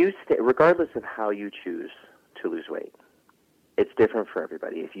when you regardless of how you choose to lose weight, it's different for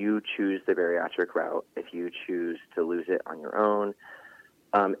everybody. If you choose the bariatric route, if you choose to lose it on your own,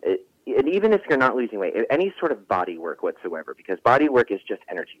 and even if you're not losing weight, any sort of body work whatsoever, because body work is just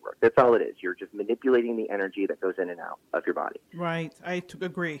energy work. That's all it is. You're just manipulating the energy that goes in and out of your body. Right. I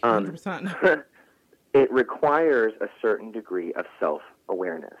agree 100%. It requires a certain degree of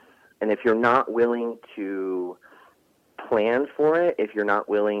self-awareness. And if you're not willing to plan for it, if you're not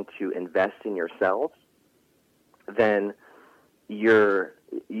willing to invest in yourself, then you're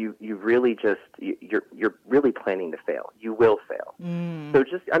really planning to fail. You will fail. So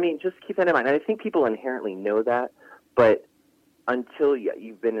just keep that in mind. And I think people inherently know that, but until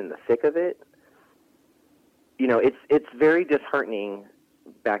you've been in the thick of it, it's very disheartening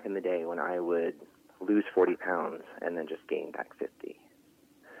back in the day when I would lose 40 pounds and then just gain back 50.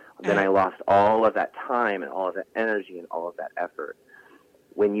 Then I lost all of that time and all of that energy and all of that effort.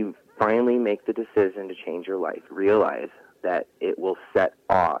 When you finally make the decision to change your life, realize that it will set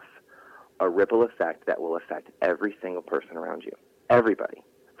off a ripple effect that will affect every single person around you. Everybody.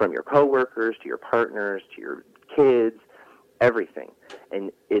 From your coworkers to your partners to your kids, everything.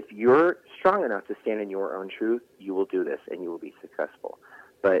 And if you're strong enough to stand in your own truth, you will do this and you will be successful.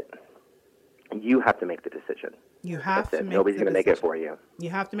 But you have to make the decision. You have to make Nobody's going to make it for you. You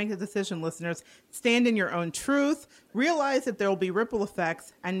have to make the decision, listeners. Stand in your own truth. Realize that there will be ripple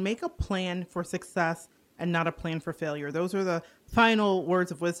effects, and make a plan for success and not a plan for failure. Those are the final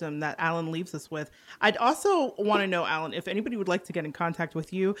words of wisdom that Alan leaves us with. I'd also want to know, Alan, if anybody would like to get in contact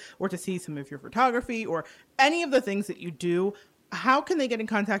with you or to see some of your photography or any of the things that you do, how can they get in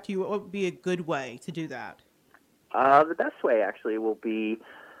contact with you? What would be a good way to do that? The best way, actually, will be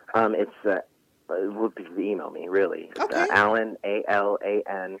email me, really. Okay. Alan,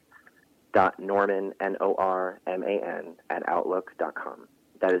 ALAN, .Norman, NORMAN, @outlook.com.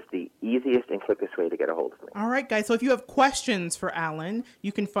 That is the easiest and quickest way to get a hold of me. All right, guys. So if you have questions for Alan,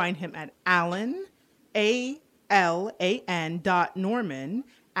 you can find him at Alan, ALAN, .Norman,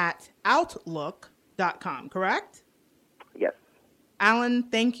 @outlook.com, correct? Yes. Alan,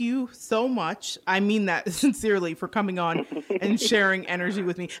 thank you so much. I mean that sincerely, for coming on and sharing energy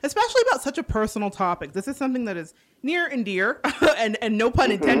with me, especially about such a personal topic. This is something that is near and dear, and no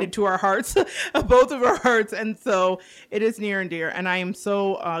pun intended, to our hearts, both of our hearts. And so it is near and dear. And I am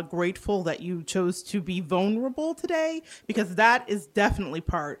so grateful that you chose to be vulnerable today, because that is definitely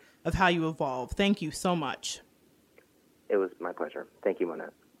part of how you evolve. Thank you so much. It was my pleasure. Thank you,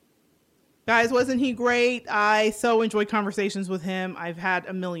 Monette. Guys, wasn't he great? I so enjoyed conversations with him. I've had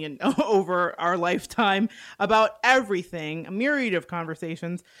a million over our lifetime about everything, a myriad of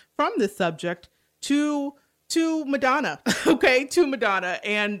conversations from this subject to Madonna, okay, to Madonna.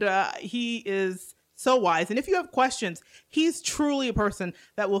 And he is so wise. And if you have questions, he's truly a person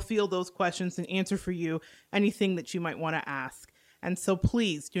that will field those questions and answer for you anything that you might want to ask. And so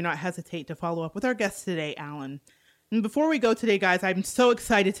please do not hesitate to follow up with our guest today, Alan. And before we go today, guys, I'm so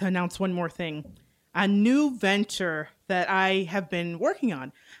excited to announce one more thing. A new venture that I have been working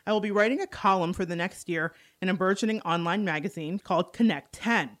on. I will be writing a column for the next year in a burgeoning online magazine called Connect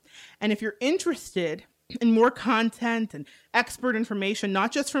 10. And if you're interested in more content and expert information,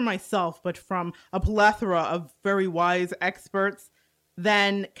 not just from myself, but from a plethora of very wise experts,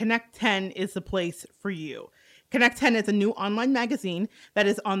 then Connect 10 is the place for you. Connect 10 is a new online magazine that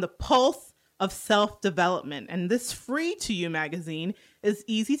is on the pulse of self-development. And this free to you magazine is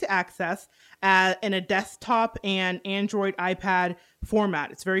easy to access in a desktop and Android, iPad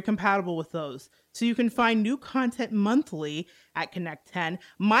format. It's very compatible with those. So you can find new content monthly at Connect 10.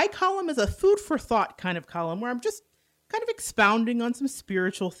 My column is a food for thought kind of column where I'm just kind of expounding on some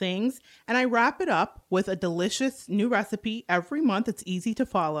spiritual things. And I wrap it up with a delicious new recipe every month. It's easy to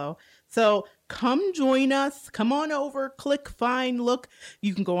follow. So come join us. Come on over, click, find, look.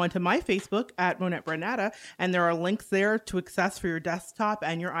 You can go onto my Facebook at Monette Bernata, and there are links there to access for your desktop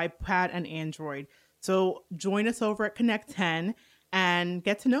and your iPad and Android. So join us over at Connect 10 and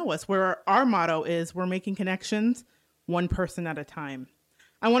get to know us, where our motto is we're making connections one person at a time.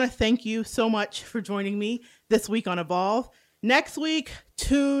 I want to thank you so much for joining me this week on Evolve. Next week,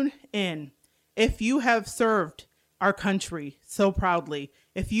 tune in. If you have served our country so proudly,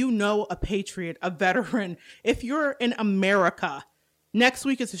 if you know a patriot, a veteran, if you're in America, next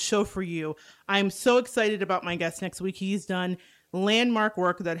week is a show for you. I'm so excited about my guest next week. He's done landmark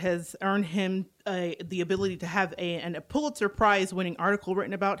work that has earned him the ability to have a Pulitzer Prize winning article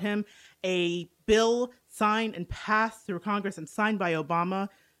written about him, a bill signed and passed through Congress and signed by Obama.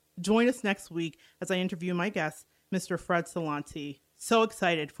 Join us next week as I interview my guest, Mr. Fred Salanti. So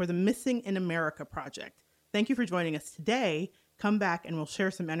excited for the Missing in America project. Thank you for joining us today. Come back and we'll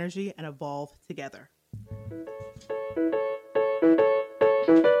share some energy and evolve together.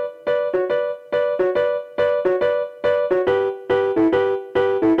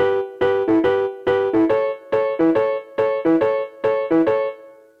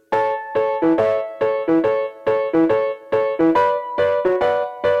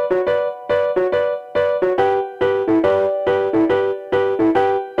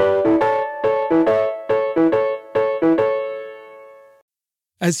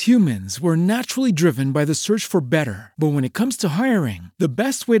 As humans, we're naturally driven by the search for better. But when it comes to hiring, the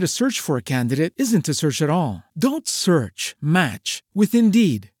best way to search for a candidate isn't to search at all. Don't search, match with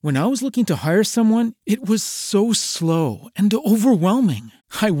Indeed. When I was looking to hire someone, it was so slow and overwhelming.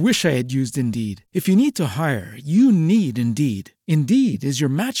 I wish I had used Indeed. If you need to hire, you need Indeed. Indeed is your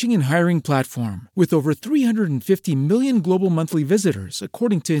matching and hiring platform with over 350 million global monthly visitors,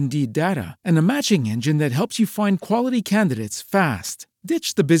 according to Indeed data, and a matching engine that helps you find quality candidates fast.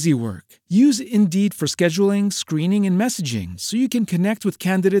 Ditch the busy work. Use Indeed for scheduling, screening, and messaging so you can connect with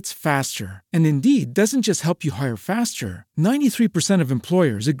candidates faster. And Indeed doesn't just help you hire faster. 93% of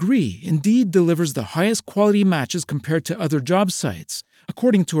employers agree Indeed delivers the highest quality matches compared to other job sites,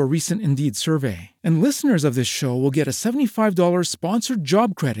 according to a recent Indeed survey. And listeners of this show will get a $75 sponsored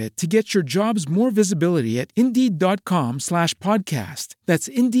job credit to get your jobs more visibility at Indeed.com/podcast. That's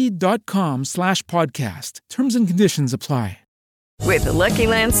Indeed.com/podcast. Terms and conditions apply. With the Lucky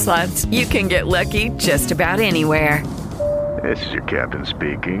Land Slots, you can get lucky just about anywhere. This is your captain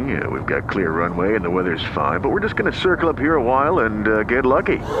speaking. We've got clear runway and the weather's fine, but we're just going to circle up here a while and get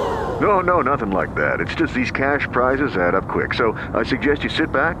lucky. No, nothing like that. It's just these cash prizes add up quick. So I suggest you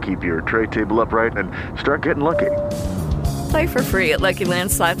sit back, keep your tray table upright, and start getting lucky. Play for free at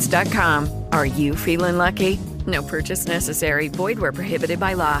LuckyLandSlots.com. Are you feeling lucky? No purchase necessary. Void where prohibited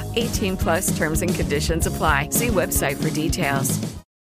by law. 18+ terms and conditions apply. See website for details.